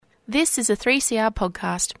This is a 3CR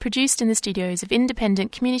podcast produced in the studios of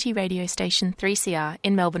independent community radio station 3CR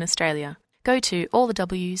in Melbourne, Australia. Go to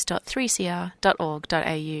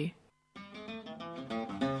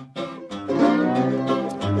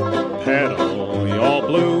allthews.3cr.org.au. Pedal your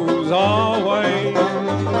blues away.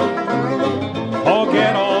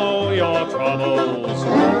 Forget all your troubles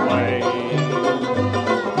away.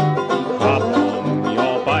 Hop on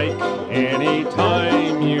your bike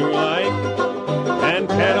anytime you like and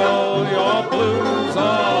pedal your blues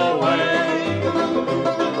away.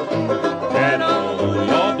 Pedal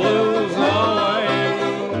your blues away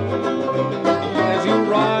as you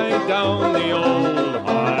ride down the old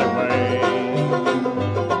highway.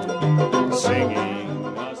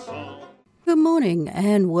 Good morning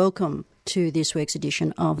and welcome to this week's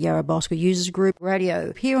edition of Yarra Bosco Users Group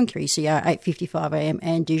Radio here on 3CR 8:55am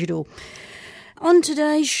and digital. On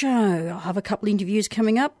today's show, I have a couple of interviews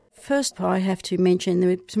coming up. First, I have to mention there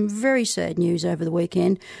was some very sad news over the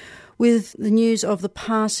weekend with the news of the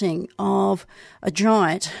passing of a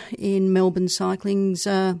giant in Melbourne cycling's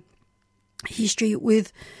history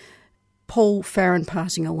with Paul Farron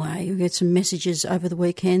passing away. We had some messages over the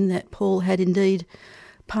weekend that Paul had indeed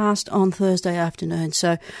passed on Thursday afternoon.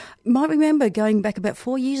 So you might remember going back about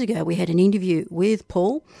 4 years ago, we had an interview with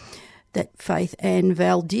Paul that Faith and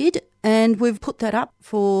Val did, and we've put that up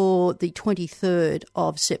for the 23rd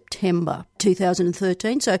of September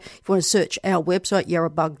 2013. So if you want to search our website,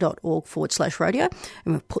 yarrabug.org/radio,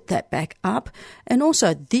 and we've put that back up. And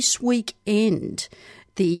also this weekend,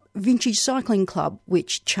 the Vintage Cycling Club,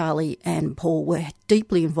 which Charlie and Paul were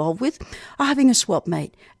deeply involved with, are having a swap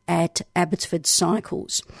meet at Abbotsford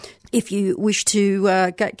Cycles. If you wish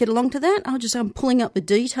to get along to that, I'm pulling up the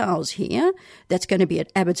details here. That's going to be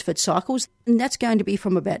at Abbotsford Cycles, and that's going to be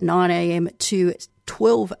from about 9am to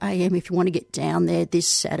 12am if you want to get down there this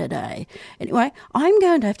Saturday. Anyway, I'm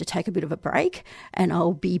going to have to take a bit of a break, and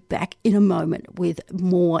I'll be back in a moment with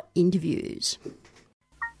more interviews.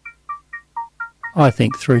 I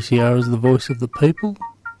think 3CR is the voice of the people,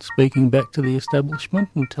 speaking back to the establishment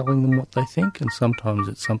and telling them what they think, and sometimes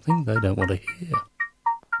it's something they don't want to hear.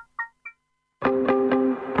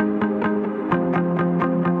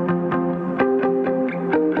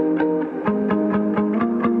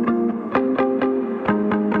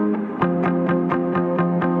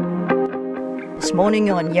 This morning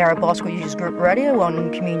on Yarra Bosco Users Group Radio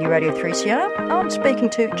on Community Radio 3CR, I'm speaking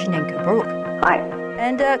to Janenka Brooke. Hi.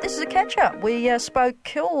 And this is a catch-up. We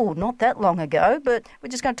spoke not that long ago, but we're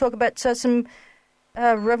just going to talk about some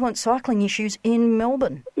relevant cycling issues in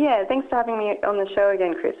Melbourne. Yeah, thanks for having me on the show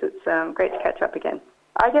again, Chris. It's great to catch up again.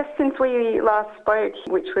 I guess since we last spoke,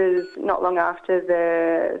 which was not long after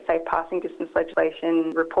the safe passing distance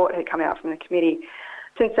legislation report had come out from the committee,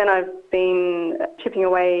 since then I've been chipping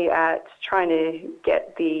away at trying to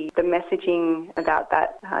get the messaging about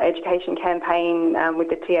that education campaign with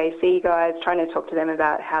the TAC guys, trying to talk to them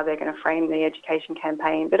about how they're going to frame the education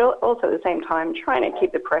campaign, but also at the same time trying to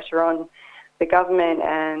keep the pressure on the government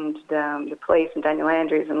and the police and Daniel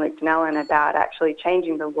Andrews and Luke Dinellan about actually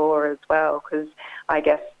changing the law as well, because I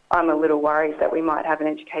guess I'm a little worried that we might have an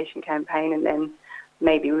education campaign and then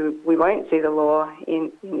maybe we won't see the law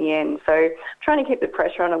in the end. So trying to keep the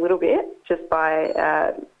pressure on a little bit just by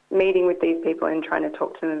meeting with these people and trying to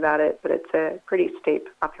talk to them about it, but it's a pretty steep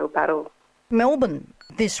uphill battle. Melbourne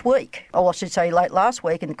this week, or I should say late last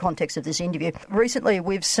week in the context of this interview. Recently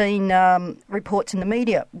we've seen reports in the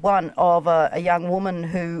media, one of a young woman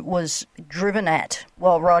who was driven at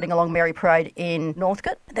while riding along Mary Parade in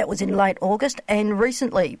Northcote. That was in late August. And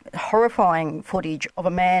recently, horrifying footage of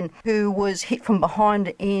a man who was hit from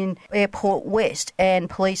behind in Airport West, and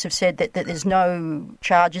police have said that there's no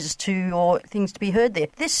charges or things to be heard there.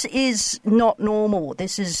 This is not normal.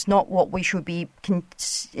 This is not what we should be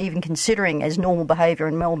even considering as normal behaviour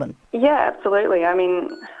in Melbourne. Yeah, absolutely. I mean,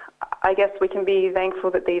 I guess we can be thankful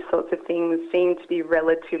that these sorts of things seem to be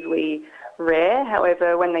relatively rare.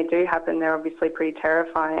 However, when they do happen, they're obviously pretty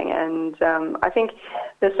terrifying. And I think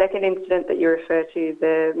the second incident that you refer to,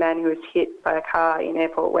 the man who was hit by a car in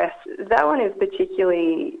Airport West, that one is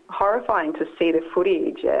particularly horrifying to see the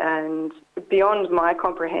footage, and beyond my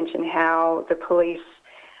comprehension how the police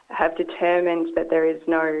have determined that there is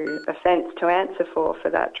no offence to answer for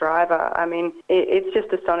that driver. I mean, it's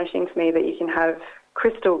just astonishing to me that you can have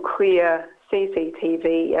crystal clear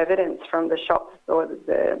CCTV evidence from the shop or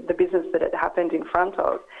the business that it happened in front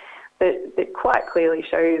of that quite clearly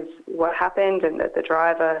shows what happened, and that the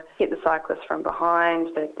driver hit the cyclist from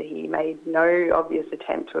behind, that he made no obvious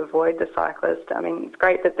attempt to avoid the cyclist. I mean, it's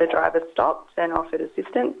great that the driver stopped and offered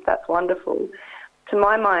assistance. That's wonderful. To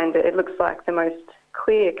my mind, it looks like the most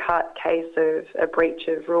clear-cut case of a breach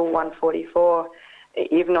of Rule 144,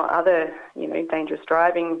 if not other, dangerous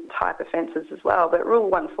driving type offences as well. But Rule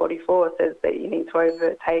 144 says that you need to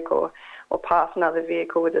overtake or pass another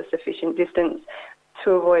vehicle with a sufficient distance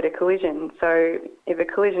to avoid a collision. So if a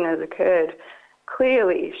collision has occurred,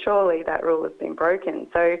 clearly, surely that rule has been broken.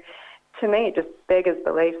 So to me, it just beggars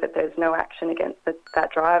belief that there's no action against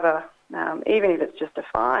that driver, even if it's just a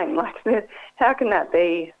fine. Like, how can that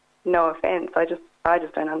be no offence? I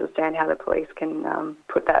just don't understand how the police can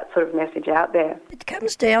put that sort of message out there. It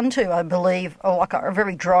comes down to, I believe, a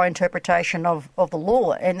very dry interpretation of the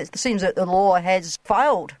law, and it seems that the law has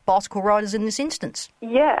failed bicycle riders in this instance.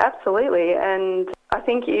 Yeah, absolutely. And I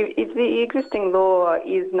think if the existing law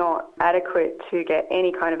is not adequate to get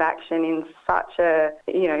any kind of action in such a,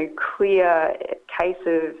 clear case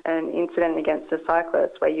of an incident against a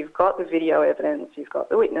cyclist where you've got the video evidence, you've got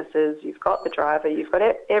the witnesses, you've got the driver, you've got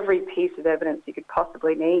every piece of evidence you could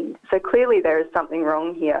possibly need. So clearly there is something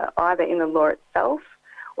wrong here, either in the law itself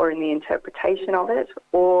or in the interpretation of it,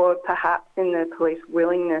 or perhaps in the police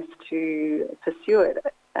willingness to pursue it.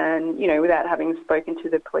 And, without having spoken to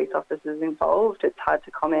the police officers involved, it's hard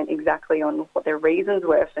to comment exactly on what their reasons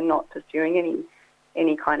were for not pursuing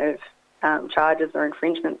any kind of charges or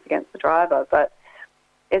infringements against the driver. But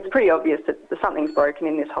it's pretty obvious that something's broken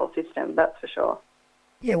in this whole system, that's for sure.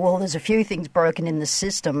 Yeah, well, there's a few things broken in the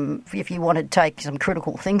system. If you want to take some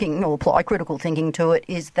critical thinking or apply critical thinking to it,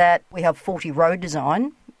 is that we have faulty road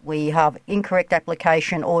design, we have incorrect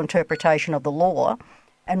application or interpretation of the law,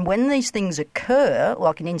 and when these things occur,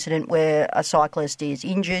 like an incident where a cyclist is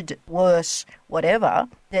injured, worse, whatever,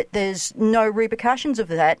 that there's no repercussions of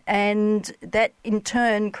that, and that in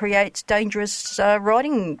turn creates dangerous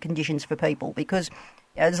riding conditions for people, because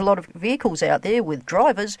there's a lot of vehicles out there with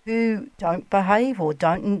drivers who don't behave or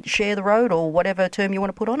don't share the road or whatever term you want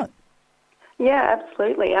to put on it. Yeah,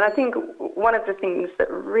 absolutely. And I think one of the things that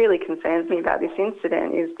really concerns me about this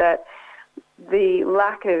incident is that the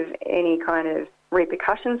lack of any kind of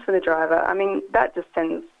repercussions for the driver, that just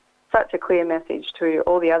sends such a clear message to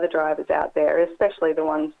all the other drivers out there, especially the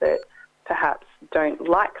ones that perhaps don't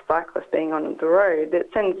like cyclists being on the road. It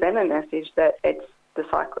sends them a message that it's the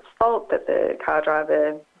cyclist's fault, that the car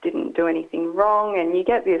driver didn't do anything wrong, and you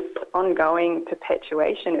get this ongoing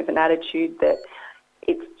perpetuation of an attitude that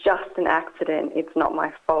it's just an accident, it's not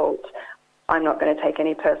my fault, I'm not going to take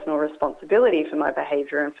any personal responsibility for my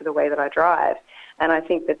behaviour and for the way that I drive. And I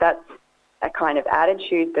think that that's a kind of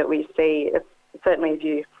attitude that we see, certainly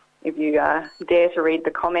if you dare to read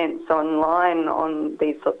the comments online on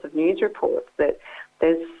these sorts of news reports, that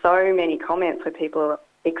there's so many comments where people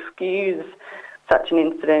excuse such an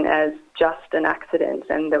incident as just an accident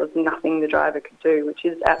and there was nothing the driver could do, which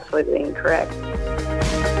is absolutely incorrect.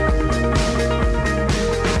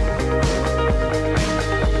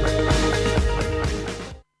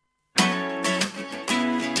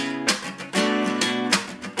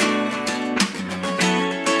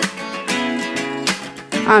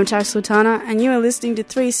 I'm Tash Sultana and you are listening to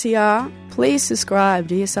 3CR. Please subscribe,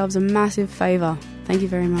 do yourselves a massive favour. Thank you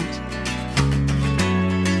very much.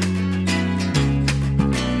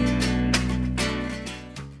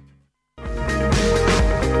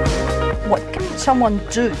 What can someone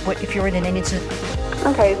do if you're in an incident?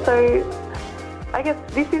 Okay, so I guess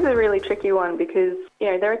this is a really tricky one because,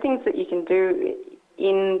 there are things that you can do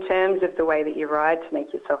in terms of the way that you ride to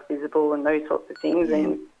make yourself visible and those sorts of things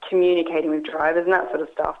and communicating with drivers and that sort of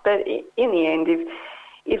stuff. But in the end,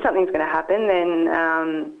 if something's going to happen,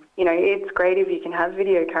 then, it's great if you can have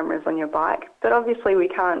video cameras on your bike. But obviously we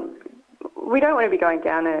don't want to be going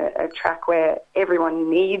down a track where everyone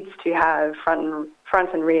needs to have front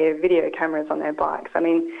and rear video cameras on their bikes.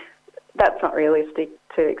 That's not realistic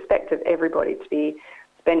to expect of everybody to be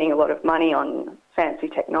spending a lot of money on fancy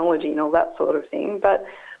technology and all that sort of thing. But,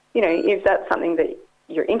 if that's something that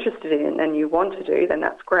you're interested in and you want to do, then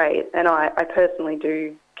that's great. And I personally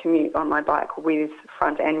do commute on my bike with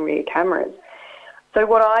front and rear cameras. So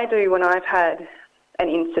what I do when I've had an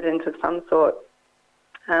incident of some sort,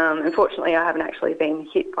 unfortunately I haven't actually been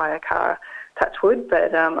hit by a car, touch wood,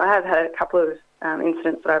 but I have had a couple of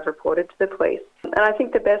incidents that I've reported to the police. And I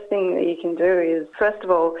think the best thing that you can do is, first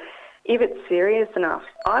of all, if it's serious enough,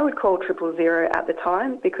 I would call 000 at the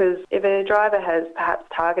time, because if a driver has perhaps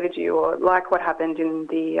targeted you, or like what happened in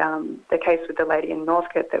the case with the lady in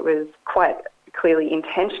Northcote that was quite clearly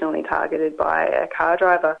intentionally targeted by a car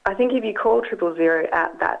driver. I think if you call 000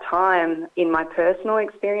 at that time, in my personal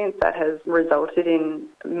experience, that has resulted in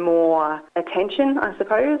more attention, I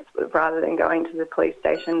suppose, rather than going to the police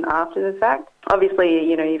station after the fact. Obviously,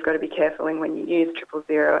 you've got to be careful when you use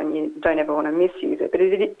 000 and you don't ever want to misuse it. But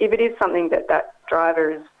if it is something that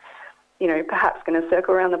driver is perhaps going to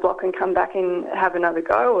circle around the block and come back and have another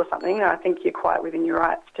go or something, I think you're quite within your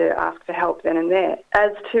rights to ask for help then and there.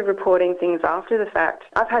 As to reporting things after the fact,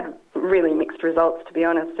 I've had really mixed results, to be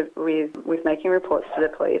honest, with making reports to the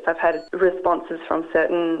police. I've had responses from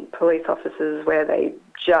certain police officers where they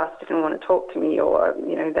just didn't want to talk to me, or,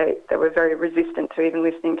 they were very resistant to even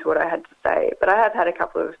listening to what I had to say. But I have had a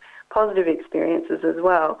couple of positive experiences as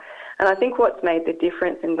well. And I think what's made the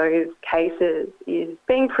difference in those cases is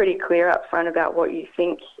being pretty clear up front about what you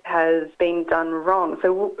think has been done wrong.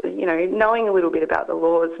 So, knowing a little bit about the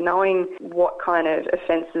laws, knowing what kind of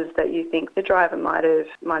offences that you think the driver might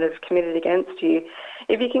have committed against you.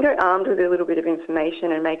 If you can go armed with a little bit of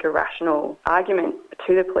information and make a rational argument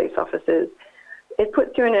to the police officers, it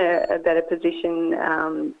puts you in a better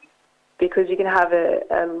position because you can have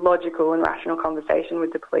a logical and rational conversation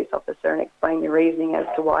with the police officer and explain your reasoning as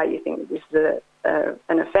to why you think this is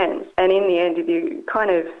an offence. And in the end, if you're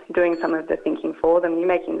kind of doing some of the thinking for them, you're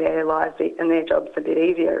making their lives and their jobs a bit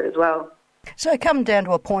easier as well. So come down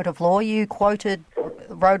to a point of law, you quoted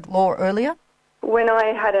road law earlier. When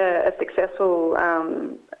I had a successful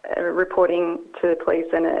reporting to the police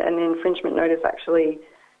and an infringement notice actually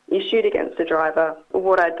issued against the driver,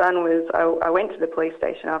 what I'd done was I went to the police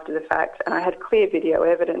station after the fact, and I had clear video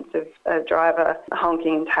evidence of a driver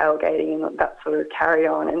honking and tailgating and that sort of carry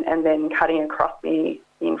on, and then cutting across me,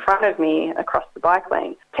 in front of me, across the bike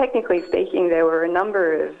lane. Technically speaking, there were a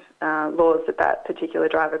number of laws that particular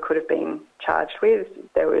driver could have been charged with.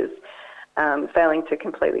 There was failing to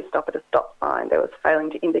completely stop at a stop sign. There was failing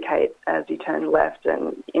to indicate as you turn left,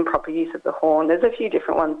 and improper use of the horn. There's a few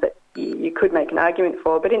different ones that you could make an argument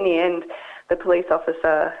for, but in the end, the police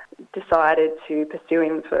officer decided to pursue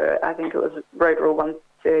him for, I think it was Road Rule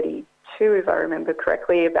 132, if I remember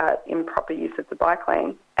correctly, about improper use of the bike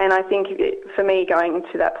lane. And I think for me, going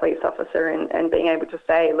to that police officer and being able to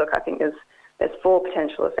say, look, I think there's 4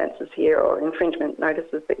 potential offences here, or infringement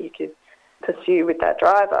notices that you could pursue with that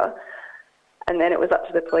driver. And then it was up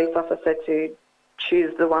to the police officer to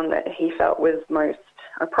choose the one that he felt was most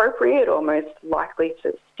appropriate or most likely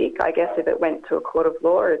to stick, I guess, if it went to a court of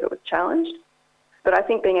law or if it was challenged. But I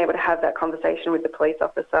think being able to have that conversation with the police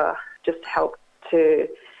officer just helped to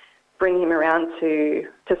bring him around to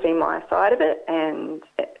see my side of it. And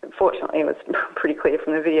fortunately, it was pretty clear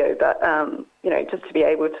from the video, but, just to be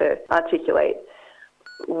able to articulate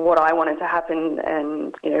what I wanted to happen.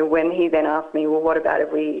 And, when he then asked me, well, what about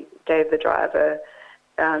if we gave the driver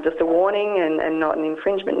just a warning and not an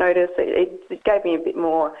infringement notice, it gave me a bit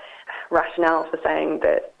more rationale for saying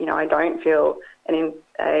that, I don't feel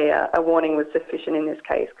a warning was sufficient in this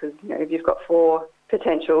case, because, if you've got 4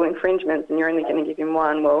 potential infringements and you're only going to give him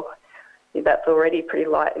 1, well, that's already pretty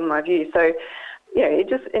light in my view. So, it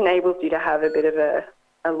just enables you to have a bit of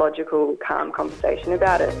a logical, calm conversation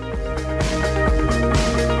about it.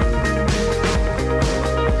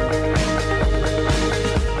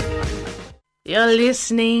 You're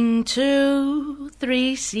listening to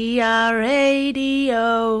 3CR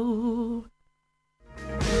Radio.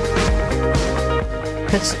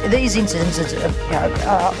 Because these incidents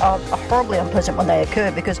are horribly unpleasant when they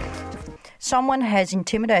occur, because someone has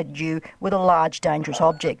intimidated you with a large, dangerous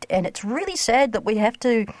object. And it's really sad that we have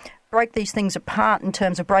to break these things apart in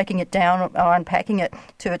terms of breaking it down or unpacking it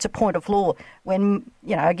to it's a point of law when,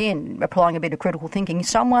 again, applying a bit of critical thinking,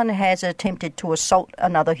 someone has attempted to assault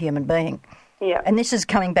another human being. Yeah. And this is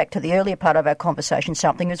coming back to the earlier part of our conversation.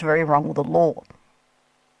 Something is very wrong with the law.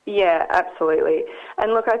 Yeah, absolutely.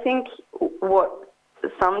 And look, I think what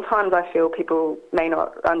sometimes I feel people may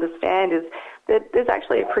not understand is that there's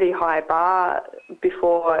actually a pretty high bar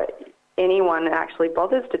before anyone actually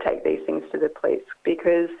bothers to take these things to the police,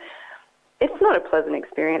 because it's not a pleasant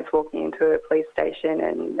experience walking into a police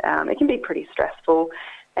station, and it can be pretty stressful,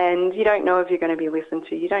 and you don't know if you're going to be listened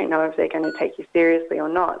to. You don't know if they're going to take you seriously or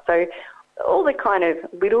not. So all the kind of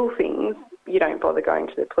little things you don't bother going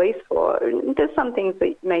to the police for. There's some things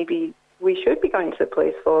that maybe we should be going to the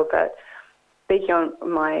police for, but speaking on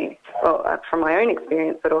from my own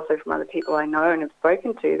experience, but also from other people I know and have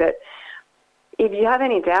spoken to, that if you have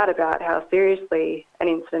any doubt about how seriously an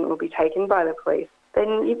incident will be taken by the police,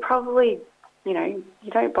 then you probably, you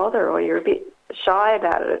don't bother, or you're a bit shy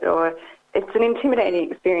about it, or it's an intimidating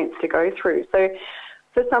experience to go through. So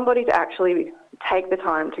for somebody to actually take the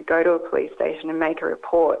time to go to a police station and make a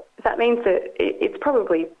report, that means that it's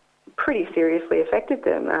probably pretty seriously affected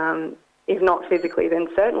them. If not physically, then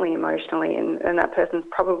certainly emotionally, and that person's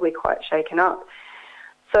probably quite shaken up.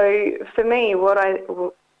 So for me, what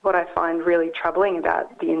I find really troubling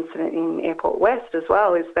about the incident in Airport West as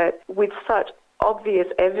well is that with such obvious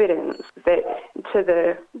evidence that to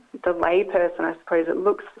the layperson, I suppose, it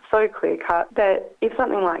looks so clear-cut that if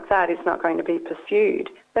something like that is not going to be pursued,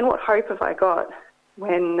 then what hope have I got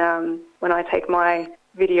when I take my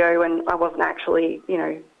video and I wasn't actually,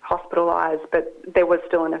 hospitalised, but there was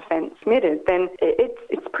still an offence committed? Then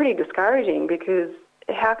it's pretty discouraging, because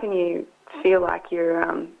how can you feel like you're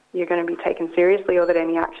going to be taken seriously or that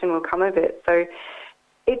any action will come of it? So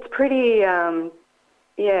it's pretty,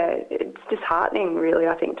 it's disheartening, really,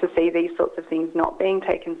 I think, to see these sorts of things not being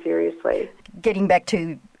taken seriously. Getting back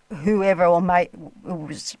to whoever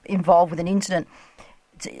was involved with an incident,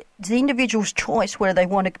 it's the individual's choice whether they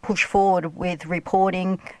want to push forward with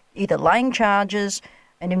reporting, either laying charges,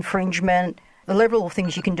 an infringement, the level of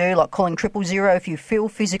things you can do, like calling 000 if you feel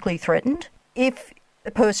physically threatened. If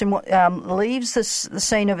the person leaves the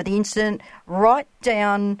scene of the incident, write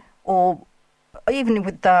down, or even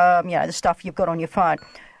with the stuff you've got on your phone,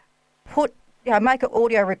 make an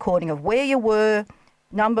audio recording of where you were,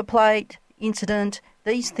 number plate, incident,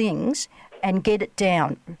 these things, and get it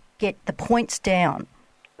down, get the points down.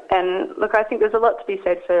 And look, I think there's a lot to be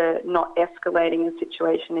said for not escalating a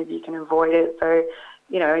situation if you can avoid it. So,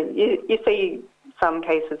 you see some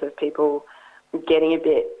cases of people getting a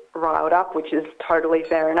bit riled up, which is totally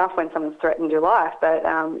fair enough when someone's threatened your life. But,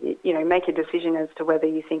 make a decision as to whether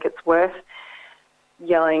you think it's worth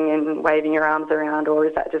yelling and waving your arms around, or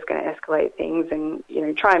is that just going to escalate things? And,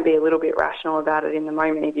 try and be a little bit rational about it in the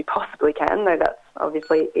moment if you possibly can, though that's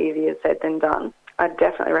obviously easier said than done. I'd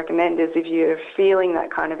definitely recommend is if you're feeling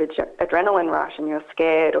that kind of adrenaline rush and you're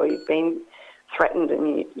scared, or you've been threatened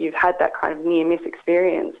and you've had that kind of near-miss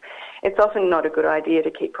experience, it's often not a good idea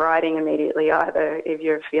to keep riding immediately either if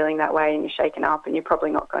you're feeling that way and you're shaken up, and you're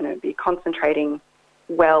probably not going to be concentrating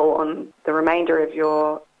well on the remainder of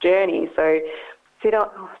your journey. So sit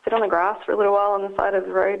on the grass for a little while on the side of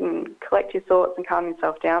the road and collect your thoughts and calm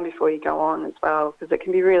yourself down before you go on as well, because it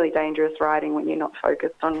can be really dangerous riding when you're not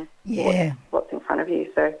focused on what's in front of you.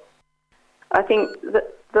 So I think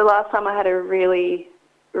that the last time I had a really,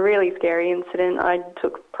 really scary incident, I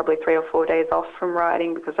took probably 3 or 4 days off from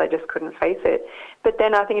riding because I just couldn't face it. But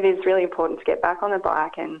then I think it is really important to get back on the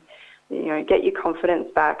bike and, get your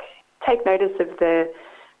confidence back. Take notice of the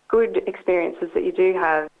good experiences that you do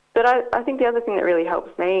have. But I think the other thing that really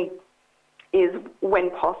helps me is, when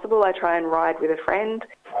possible, I try and ride with a friend.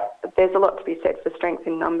 There's a lot to be said for strength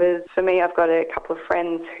in numbers. For me, I've got a couple of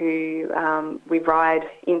friends who we ride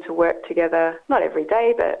into work together, not every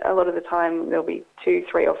day, but a lot of the time there'll be 2,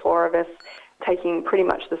 3 or 4 of us taking pretty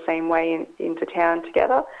much the same way into town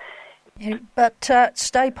together. Yeah, but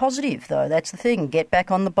stay positive, though. That's the thing. Get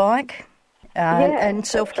back on the bike and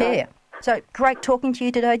self-care. Right. So great talking to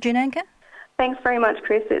you today, Jananka. Thanks very much,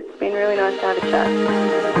 Chris. It's been really nice to have a chat.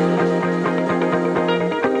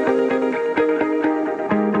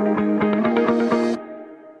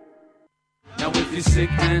 Now if you're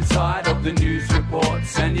sick and tired of the news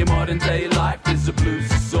reports and your modern day life is a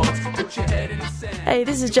blues of sorts, put your head in the sand. Hey,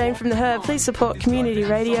 this is Jane from The Herb. Please support community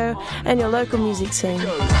radio and your local music scene.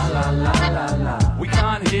 La la la la la, we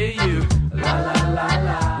can't hear you. La la la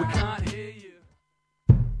la, we can't hear you.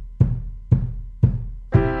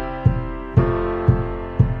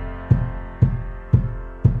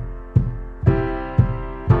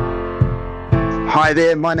 Hi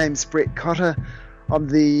there, my name's Brett Cotter. I'm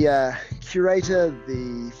the curator,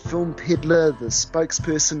 the film peddler, the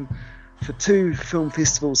spokesperson for 2 film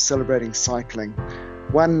festivals celebrating cycling.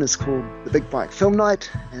 One is called the Big Bike Film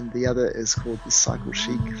Night, and the other is called the Cycle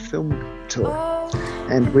Chic Film Tour.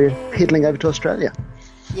 And we're peddling over to Australia.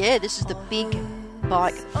 Yeah, this is the Big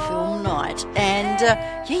Bike Film Night. And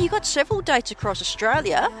you got several dates across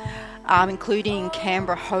Australia, including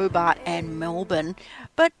Canberra, Hobart and Melbourne.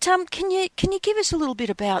 But can you give us a little bit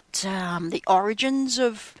about the origins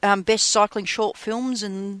of Best Cycling Short Films?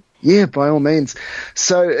 And Yeah, by all means.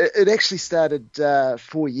 So it actually started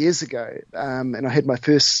 4 years ago, and I had my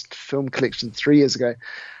first film collection 3 years ago.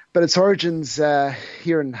 But its origins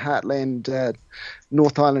here in Heartland,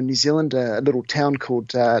 North Island, New Zealand, a little town called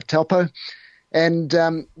Taupo. And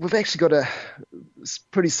we've actually got a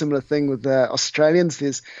pretty similar thing with Australians.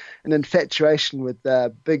 There's an infatuation with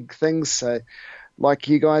big things. So like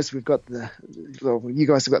you guys, you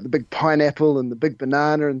guys have got the big pineapple and the big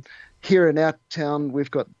banana. And here in our town,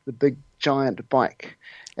 we've got the big giant bike.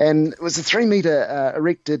 And it was a 3-metre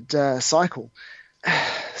erected cycle.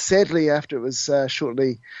 Sadly, after it was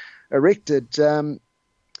shortly erected,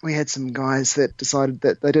 we had some guys that decided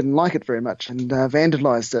that they didn't like it very much and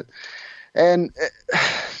vandalised it. And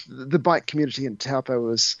the bike community in Taupo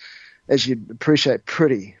was, as you'd appreciate,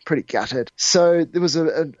 pretty gutted. So there was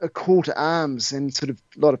a call to arms, and sort of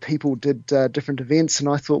a lot of people did different events, and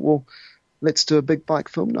I thought, well, let's do a big bike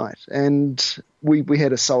film night. And we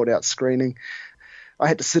had a sold-out screening. I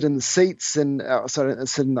had to sit in the seats and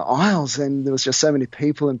sit in the aisles, and there was just so many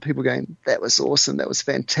people, and people going, that was awesome, that was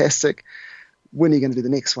fantastic. When are you going to do the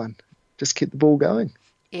next one? Just keep the ball going.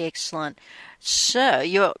 Excellent. So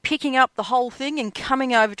you're picking up the whole thing and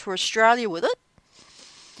coming over to Australia with it?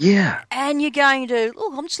 Yeah. And you're going to,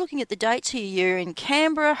 I'm just looking at the dates here. You're in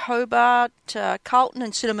Canberra, Hobart, Carlton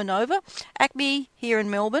and Cinema Nova, Acme here in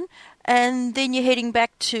Melbourne, and then you're heading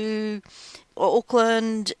back to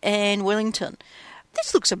Auckland and Wellington.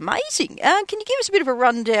 This looks amazing. Can you give us a bit of a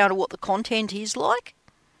rundown of what the content is like?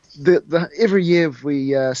 Every year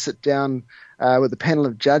we sit down with a panel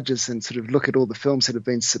of judges and sort of look at all the films that have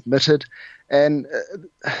been submitted. And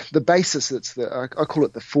the basis, I call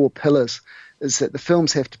it the 4 pillars, is that the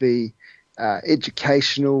films have to be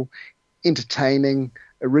educational, entertaining,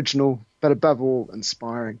 original, but above all,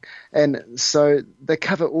 inspiring. And so they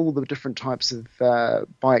cover all the different types of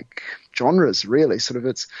bike genres, really. Sort of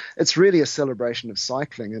it's really a celebration of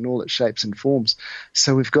cycling in all its shapes and forms.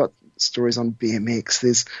 So we've got stories on BMX,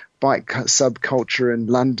 there's bike subculture in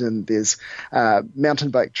London, there's mountain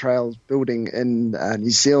bike trails building in New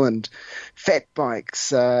Zealand, fat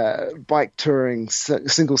bikes, bike touring,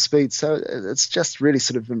 single speed. So it's just really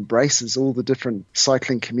sort of embraces all the different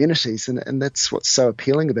cycling communities, and that's what's so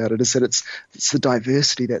appealing about it, is that it's the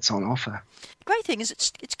diversity that's on offer. The great thing is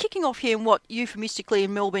it's kicking off here in what euphemistically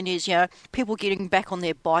in Melbourne is, people getting back on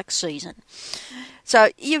their bike season. So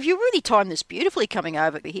you've really timed this beautifully coming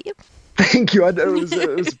over here. Thank you.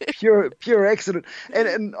 It was pure accident,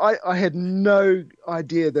 and I had no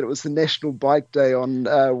idea that it was the National Bike Day on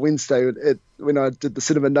Wednesday. When I did the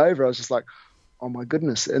Cinema Nova, I was just like, oh my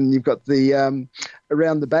goodness! And you've got the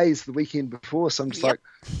Around the Bays the weekend before, so I'm just like,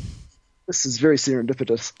 this is very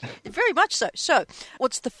serendipitous. Very much so. So,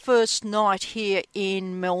 what's the first night here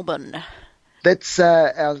in Melbourne? That's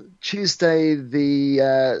our Tuesday the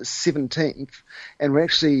 17th, and we're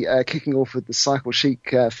actually kicking off with the Cycle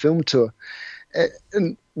Chic film tour.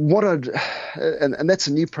 And that's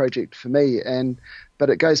a new project for me,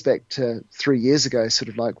 but it goes back to 3 years ago, sort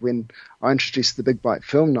of like when I introduced the Big Bike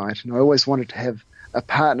Film Night, and I always wanted to have a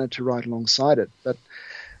partner to ride alongside it, but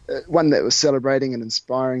one that was celebrating and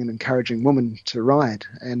inspiring and encouraging women to ride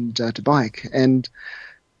and to bike. And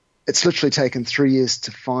it's literally taken 3 years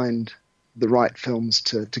to find the right films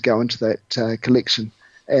to go into that collection,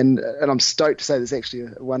 and I'm stoked to say there's actually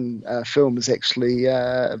one film is actually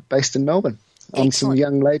based in Melbourne on Excellent. Some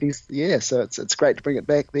young ladies. Yeah, so it's great to bring it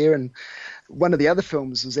back there. And one of the other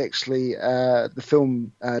films was actually the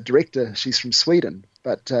film director. She's from Sweden,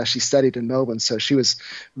 but she studied in Melbourne, so she was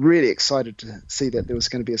really excited to see that there was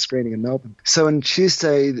going to be a screening in Melbourne. So on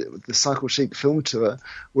Tuesday, the Cycle Chic film tour,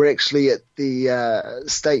 we're actually at the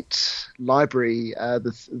State Library,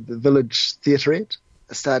 the Village Theaterette,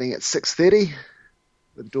 starting at 6:30.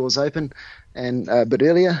 The doors open, and a bit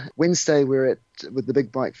earlier. Wednesday, we're with the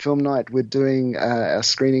Big Bike Film Night. We're doing our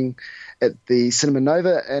screening at the Cinema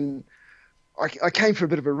Nova, and I came for a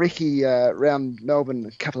bit of a recce around Melbourne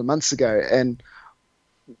a couple of months ago, and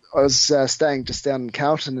I was staying just down in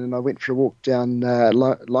Carlton, and I went for a walk down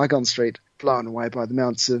Lygon Street, blown away by the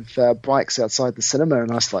amounts of bikes outside the cinema,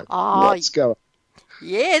 and I was like, let's go.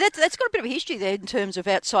 Yeah, that's got a bit of a history there in terms of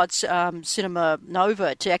outside Cinema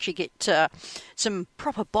Nova to actually get some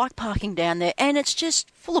proper bike parking down there, and it's just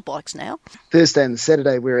full of bikes now. Thursday and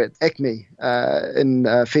Saturday we're at Acme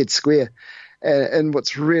in Fed Square, and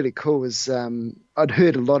what's really cool is I'd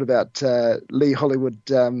heard a lot about Lee Hollywood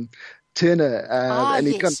Turner, and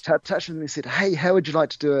he got in touch with me and said, hey, how would you like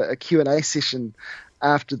to do a Q&A session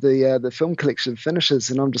after the film collection finishes?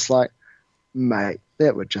 And I'm just like, mate,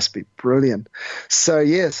 that would just be brilliant. So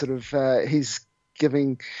yeah, sort of he's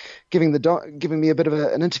giving me a bit of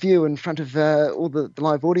an interview in front of all the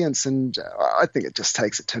live audience, and I think it just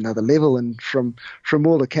takes it to another level. And from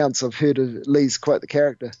all accounts, I've heard of Lee's quite the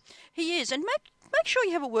character. He is, and make sure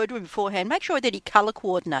you have a word with him beforehand. Make sure that he colour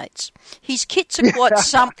coordinates. His kits are quite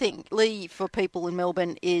something. Lee, for people in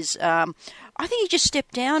Melbourne, is I think he just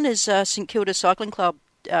stepped down as St Kilda Cycling Club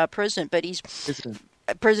president, but he's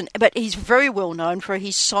but he's very well known for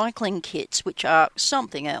his cycling kits, which are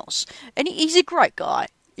something else. And he's a great guy.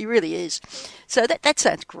 He really is. So that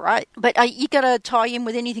sounds great. But are you going to tie in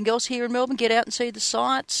with anything else here in Melbourne? Get out and see the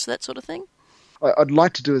sights, that sort of thing? I'd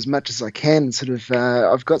like to do as much as I can.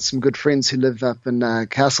 I've got some good friends who live up in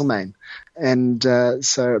Castlemaine, and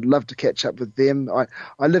so I'd love to catch up with them. I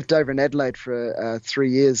lived over in Adelaide for 3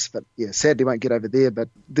 years, but sadly won't get over there. But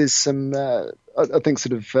there's some, I think,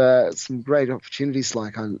 some great opportunities.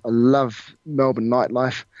 Like I love Melbourne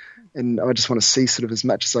nightlife, and I just want to see as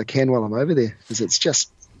much as I can while I'm over there, because it's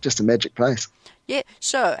just a magic place. Yeah,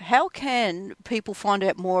 so how can people find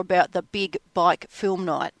out more about the Big Bike Film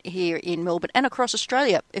Night here in Melbourne and across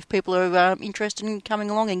Australia if people are interested in coming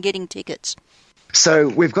along and getting tickets? So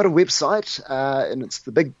we've got a website, and it's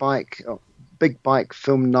the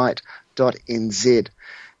bigbikefilmnight.nz.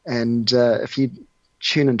 And if you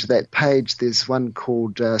tune into that page, there's one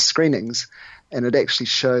called Screenings, and it actually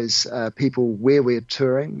shows people where we're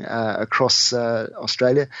touring across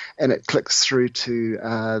Australia, and it clicks through to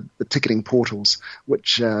the ticketing portals,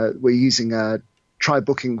 which we're using Try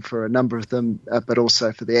Booking for a number of them, but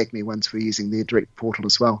also for the Acme ones we're using their direct portal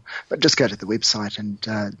as well. But just go to the website and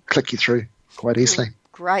click you through quite easily.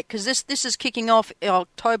 Great, because this is kicking off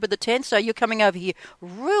October the 10th, so you're coming over here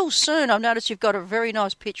real soon. I've noticed you've got a very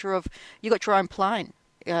nice picture of, you got your own plane.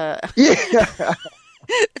 Yeah.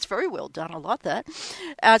 It's very well done. I like that.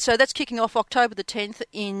 So that's kicking off October the 10th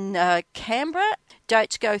in Canberra.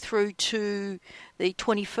 Dates go through to the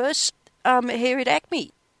 21st here at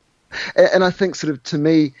Acme. And I think to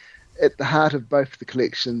me, at the heart of both the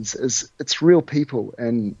collections is it's real people,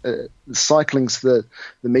 and cycling's the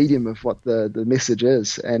medium of what the message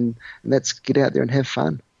is, and that's get out there and have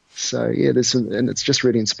fun. So and it's just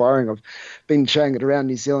really inspiring. I've been showing it around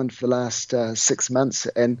New Zealand for the last 6 months,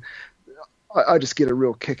 and I just get a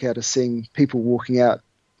real kick out of seeing people walking out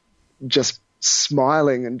just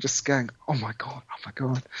smiling and just going, oh my God.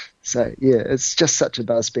 So it's just such a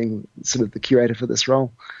buzz being the curator for this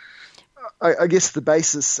role. I guess the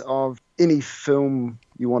basis of any film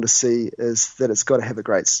you want to see is that it's got to have a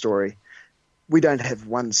great story. We don't have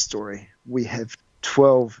one story. We have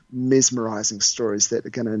 12 mesmerizing stories that are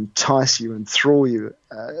going to entice you, enthrall you,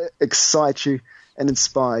 excite you, and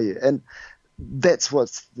inspire you. And that's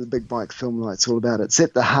what the Big Bike Film Night's all about. It's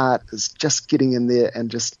at the heart, is just getting in there and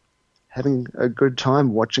just having a good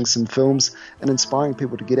time watching some films and inspiring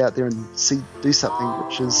people to get out there and do something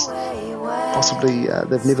which is possibly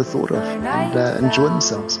they've never thought of, and enjoy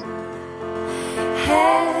themselves.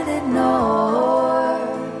 Headed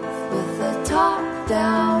north with the top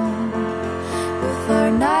down, with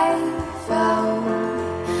our knife out,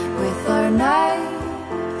 with our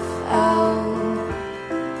knife out.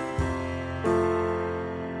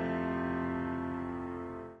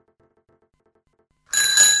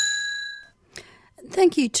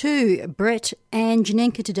 Thank you to Brett and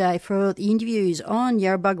Janenka today for the interviews on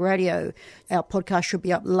Yarrabug Radio. Our podcast should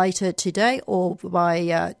be up later today or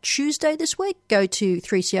by Tuesday this week. Go to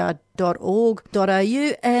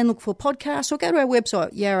 3cr.org.au and look for podcasts, or go to our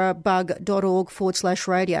website,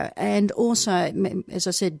 yarrabug.org/radio. And also, as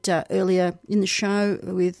I said earlier in the show,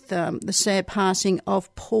 with the sad passing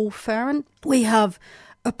of Paul Farron, we have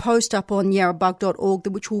a post up on yarrabug.org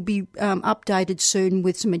which will be updated soon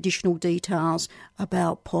with some additional details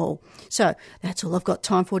about Paul. So that's all I've got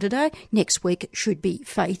time for today. Next week should be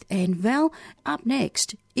Faith and Val. Up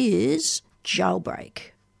next is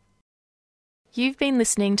Jailbreak. You've been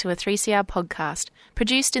listening to a 3CR podcast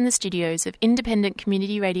produced in the studios of independent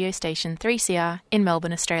community radio station 3CR in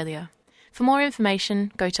Melbourne, Australia. For more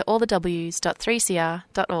information, go to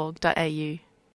allthews.3cr.org.au.